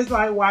me, it's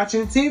like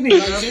watching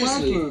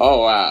TV.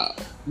 Oh, wow.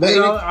 You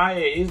know,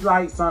 it's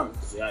like something.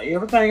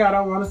 Everything I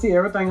don't want to see,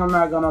 everything I'm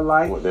not gonna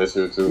like. Well, that's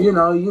true too. You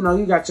know,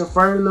 you got your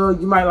first little.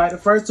 You might like the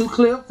first 2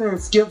 clips and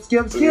skip.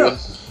 Yeah.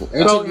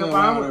 So if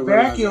I'm a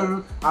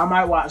vacuum, I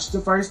might watch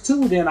the first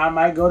 2. Then I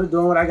might go to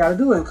doing what I got to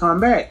do and come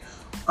back.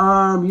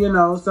 You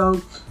know,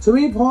 so to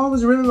me, porn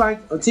was really like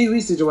a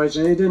TV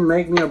situation. It didn't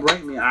make me or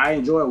break me. I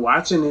enjoyed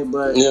watching it,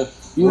 but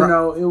you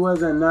know, it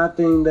wasn't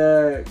nothing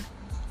that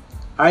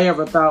I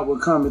ever thought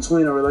would come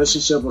between a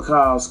relationship or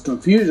cause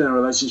confusion in a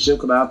relationship,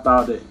 because I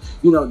thought that,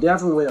 you know,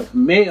 definitely with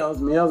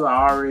males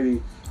are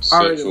already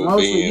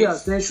mostly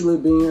sexually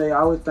being. They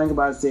always think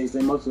about sex.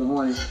 They mostly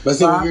horny. But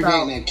see, when you're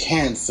dating a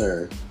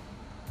Cancer,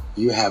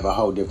 you have a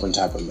whole different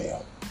type of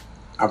male.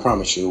 I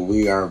promise you,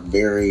 we are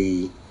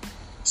very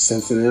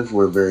sensitive.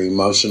 We're very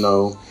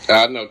emotional.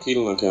 I know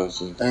Keelan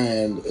Cancer,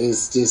 and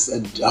it's just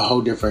a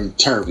whole different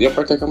turf. Your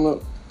birthday coming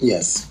up?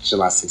 Yes,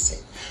 July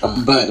 16th.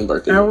 But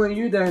and when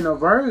you dating a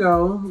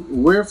Virgo,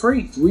 we're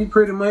freaks. We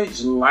pretty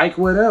much like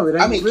whatever.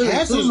 It ain't really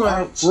Cancers too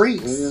are much.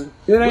 freaks. It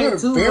ain't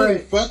too very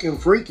much. fucking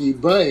freaky,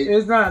 but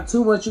it's not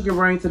too much you can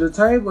bring to the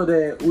table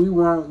that we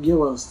won't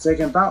give a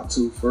second thought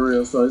to, for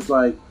real. So it's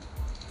like,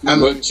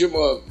 but you're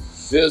more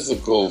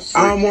physical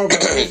freak. I'm more of a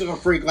physical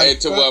freak. Like,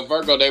 and to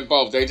Virgo,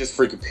 they just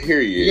freak,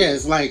 period. Yeah,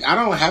 it's like, I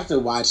don't have to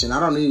watch it. I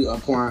don't need a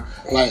porn.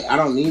 Like, I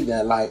don't need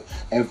that. Like,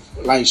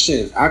 if, like,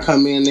 shit, I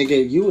come in,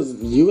 nigga,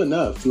 you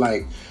enough.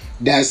 Like,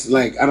 that's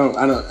like,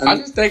 I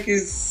just think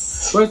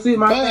it's. But see,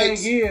 my thing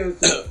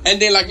is,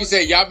 and then like you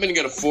said, y'all been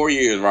together 4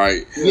 years,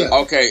 right? Yeah.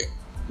 Okay,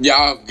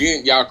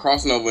 y'all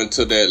crossing over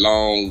into that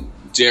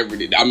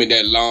longevity. I mean,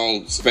 that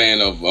long span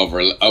of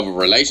a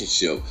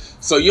relationship.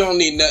 So you don't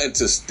need nothing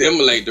to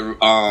stimulate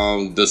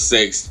the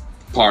sex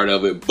part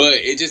of it, but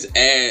it just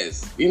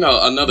adds, you know,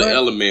 another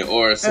element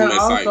or some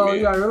excitement. Also,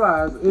 you gotta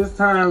realize it's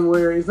time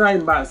where it's not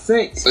even about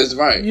sex. That's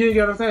right. You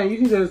get what I'm saying? You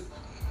can just.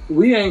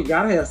 We ain't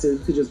gotta have sex.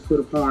 We could just put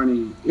a porn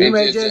in. It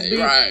may just be,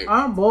 right.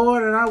 I'm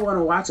bored and I want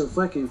to watch a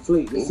fucking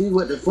flick to see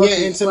what the fuck is.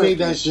 Yeah, and to me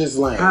that's just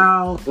lame.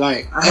 How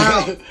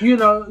you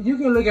know, you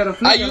can look at a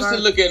flick. I used to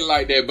look at it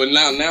like that, but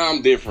now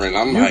I'm different.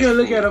 You can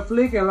look at a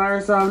flick and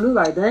learn something new.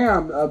 Like,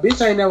 damn, a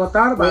bitch ain't never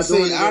thought about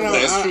doing that.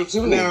 That's true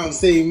too. Now,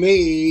 see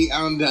me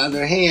on the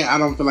other hand, I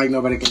don't feel like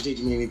nobody can teach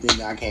me anything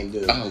that I can't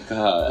do. Oh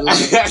God! Like,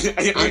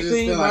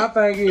 see, my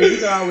thing is, you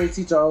can always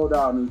teach an old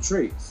dog new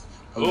tricks.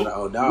 I'm not an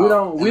old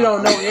dog. We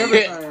don't know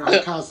everything.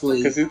 I'm constantly.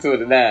 Because he's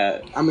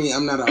 29. I mean,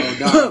 I'm not an old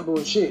dog.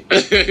 Bullshit.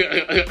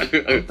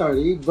 I'm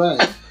 30,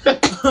 but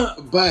I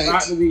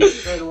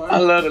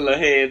love the little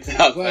head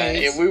top.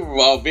 If we were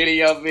on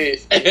video of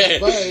it.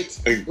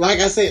 But like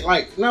I said,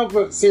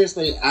 but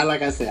seriously, I'm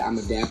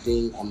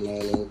adapting. I'm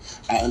learning.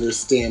 I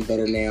understand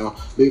better now.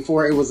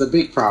 Before it was a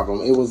big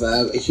problem. It was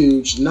a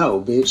huge no,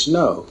 bitch.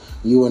 No,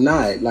 you are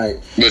not.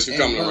 Like, but you're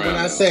coming around.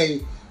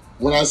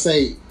 When I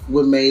say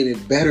what made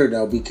it better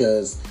though,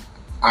 because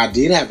I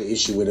did have an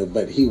issue with it,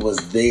 but he was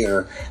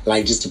there,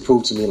 like, just to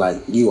prove to me,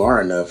 like, you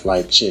are enough,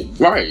 like, shit.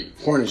 Right.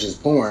 Porn is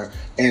just porn,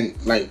 and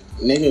like,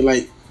 nigga,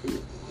 like,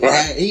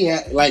 right. He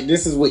had, like,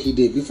 this is what he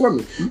did before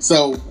me.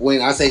 So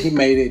when I say he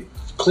made it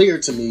clear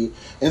to me,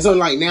 and so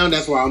like now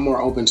that's why I'm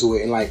more open to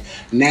it, and like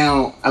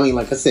now, I mean,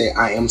 like I said,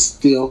 I am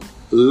still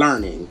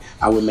learning.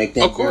 I would make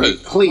that very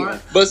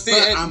clear. But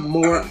I'm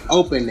more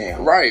open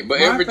now. Right,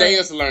 but every day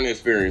is a learning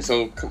experience,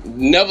 so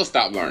never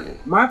stop learning.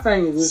 My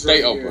thing is this: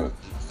 stay open. Here.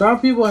 Some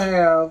people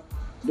have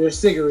their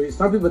cigarettes.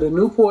 Some people, the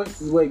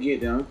Newports is what get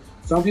them.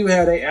 Some people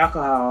have their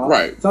alcohol.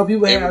 Right. Some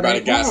people have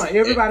their porn.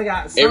 Everybody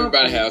got something.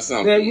 Everybody has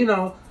something. That, you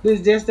know,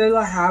 it's just their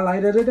little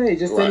highlight of the day.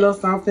 Just their little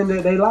something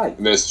that they like.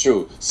 That's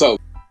true. So.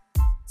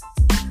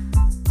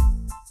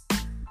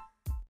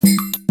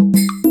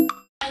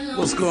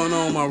 What's going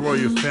on, my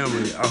royal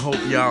family? I hope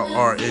y'all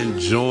are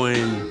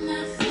enjoying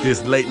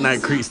this late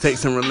night Creeks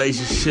Takes and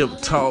Relationship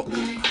Talk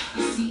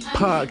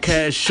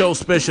podcast show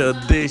special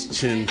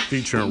edition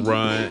featuring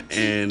Ron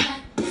and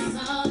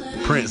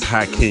Prince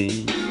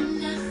Hakeem.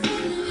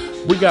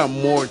 We got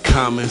more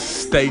comments.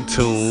 Stay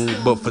tuned.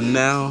 But for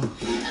now,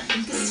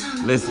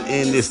 let's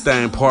end this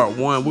thing part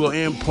one. We'll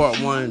end part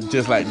one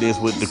just like this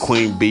with the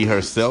Queen Bee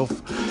herself.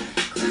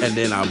 And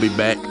then I'll be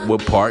back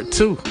with part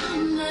two.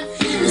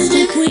 It's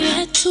like we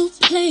at two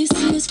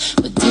places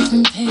with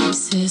different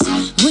paces.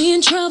 We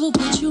in trouble,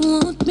 but you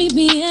won't meet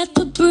me at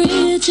the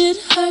bridge. It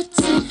hurts,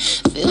 it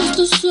feels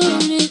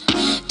distorted.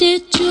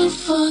 Did you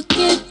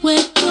forget where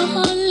your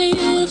heart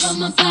lives? What about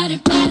my body,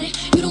 body?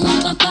 You don't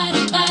want my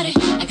body, body.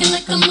 Acting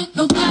like I'm with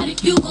nobody.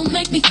 You gon'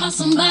 make me call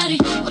somebody.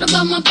 What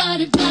about my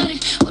body, body?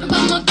 What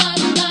about my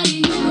body,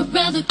 body? You would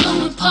rather go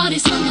and party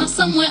somehow,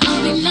 somewhere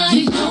I'll be naughty.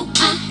 You know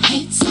I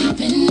hate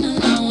sleeping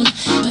alone,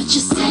 but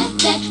you said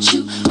that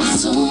you would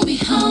soon be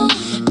home.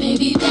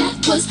 Baby,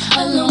 that was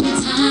a long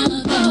time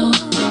ago.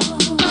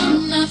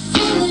 I'm not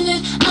feeling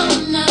it,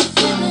 I'm not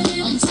feeling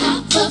it. On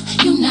top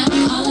of you not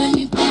calling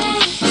me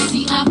back.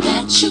 See, I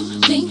bet you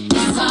think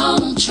it's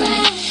all on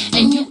track,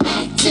 and you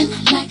acting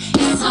like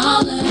it's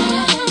all of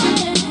that.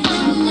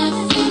 I'm not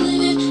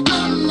feeling it,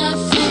 I'm not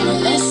feeling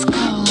it.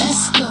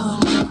 Let's go,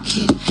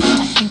 kitty cat.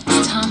 I think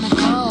it's time to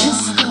go.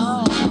 Let's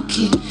go,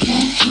 kitty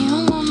cat. You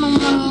don't want no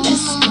more.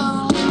 Let's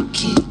go,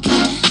 kitty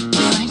cat.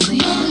 Frankly,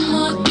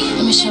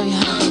 let me show you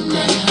how to do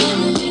that.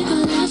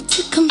 Love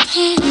to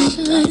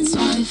compassion, it's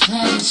only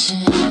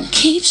flashing.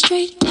 Keep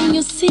straight and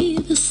you'll see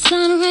the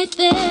sun right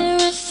there.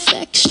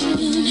 Affection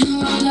in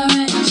one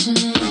direction.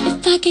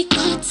 If I get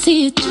caught,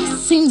 see, it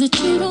just seems that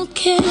you don't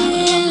care. My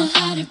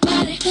body,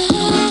 body,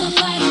 my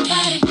body,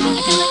 body.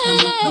 Acting like I'm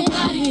with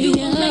nobody. You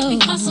gon' make me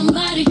call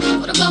somebody.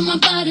 What about my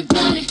body,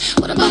 body?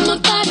 What about my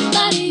body,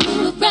 body? You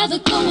would rather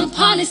go and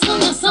party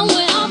somehow,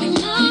 somewhere I'll be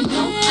known. You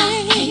know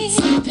I hate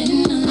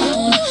sleeping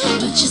alone,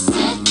 but you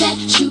said that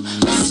you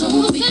would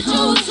soon be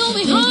home.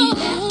 Baby,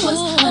 that was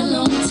a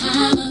long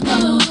time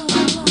ago.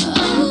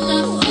 I'm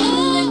not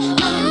feeling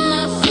it, I'm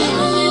not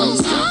feeling it. On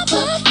top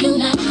of you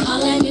not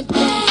calling me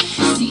back.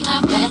 See,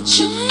 I bet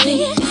you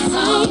think it's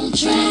all on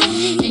track,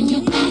 and you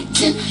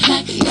acting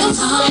like it's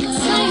all of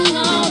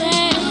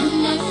that. I'm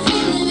not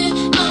feeling it,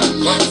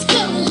 let's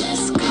go,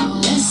 let's go,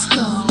 let's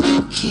go,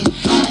 kitty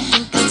cat. I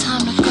think it's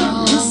time to go.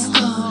 Let's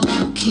go,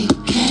 kitty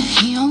cat.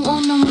 He don't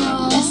want no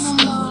more. Let's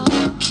go,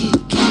 kitty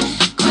cat.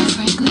 Quite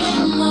frankly,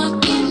 I'm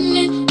not getting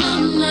it,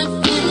 I'm not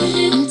feeling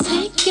it. I'm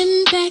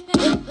taking back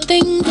the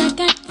things I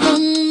got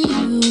from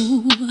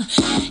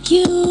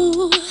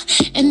you,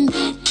 and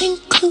that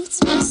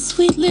includes my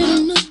sweet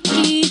little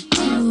nookie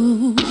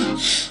too.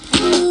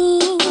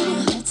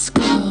 Let's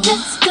go,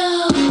 let's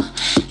go,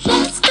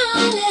 let's go,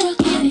 little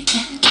kitty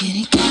cat,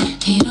 kitty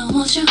cat. He don't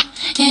want you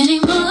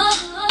anymore.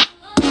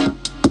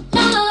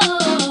 No.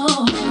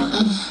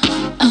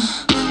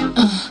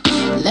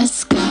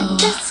 Let's go,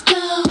 let's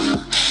go,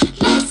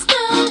 let's go,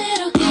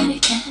 little kitty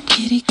cat,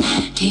 kitty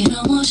cat. He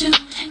don't want you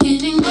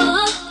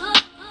anymore.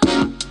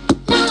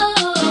 No.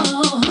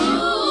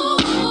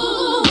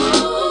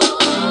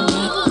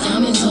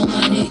 Diamonds on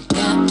my neck,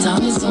 got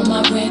diamonds on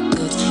my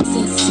records.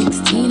 Since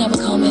 16, I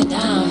was coming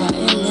down,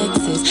 riding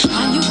Lexus.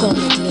 How you gon'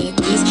 neglect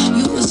this?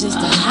 You was just a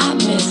hot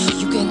mess.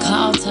 You can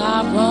call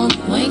Tyrone,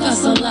 you ain't got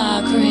so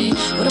loud, Craig.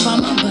 What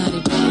about my body,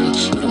 body?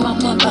 What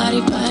about my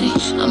body, body?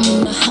 I'm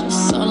in the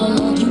house all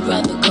alone, you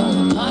rather go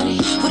and party.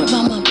 What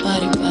about my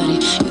body, body?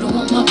 You don't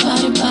want my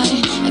body,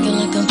 body? Acting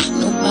like I'm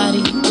nobody,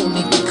 you gon'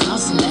 make me call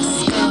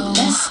somebody.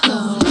 Let's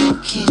go,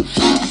 kitty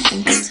cat. I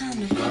think it's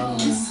time to go.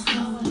 Let's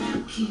go,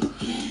 kitty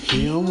cat.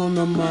 He don't want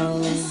no more.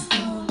 Let's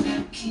go,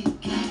 kitty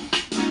cat.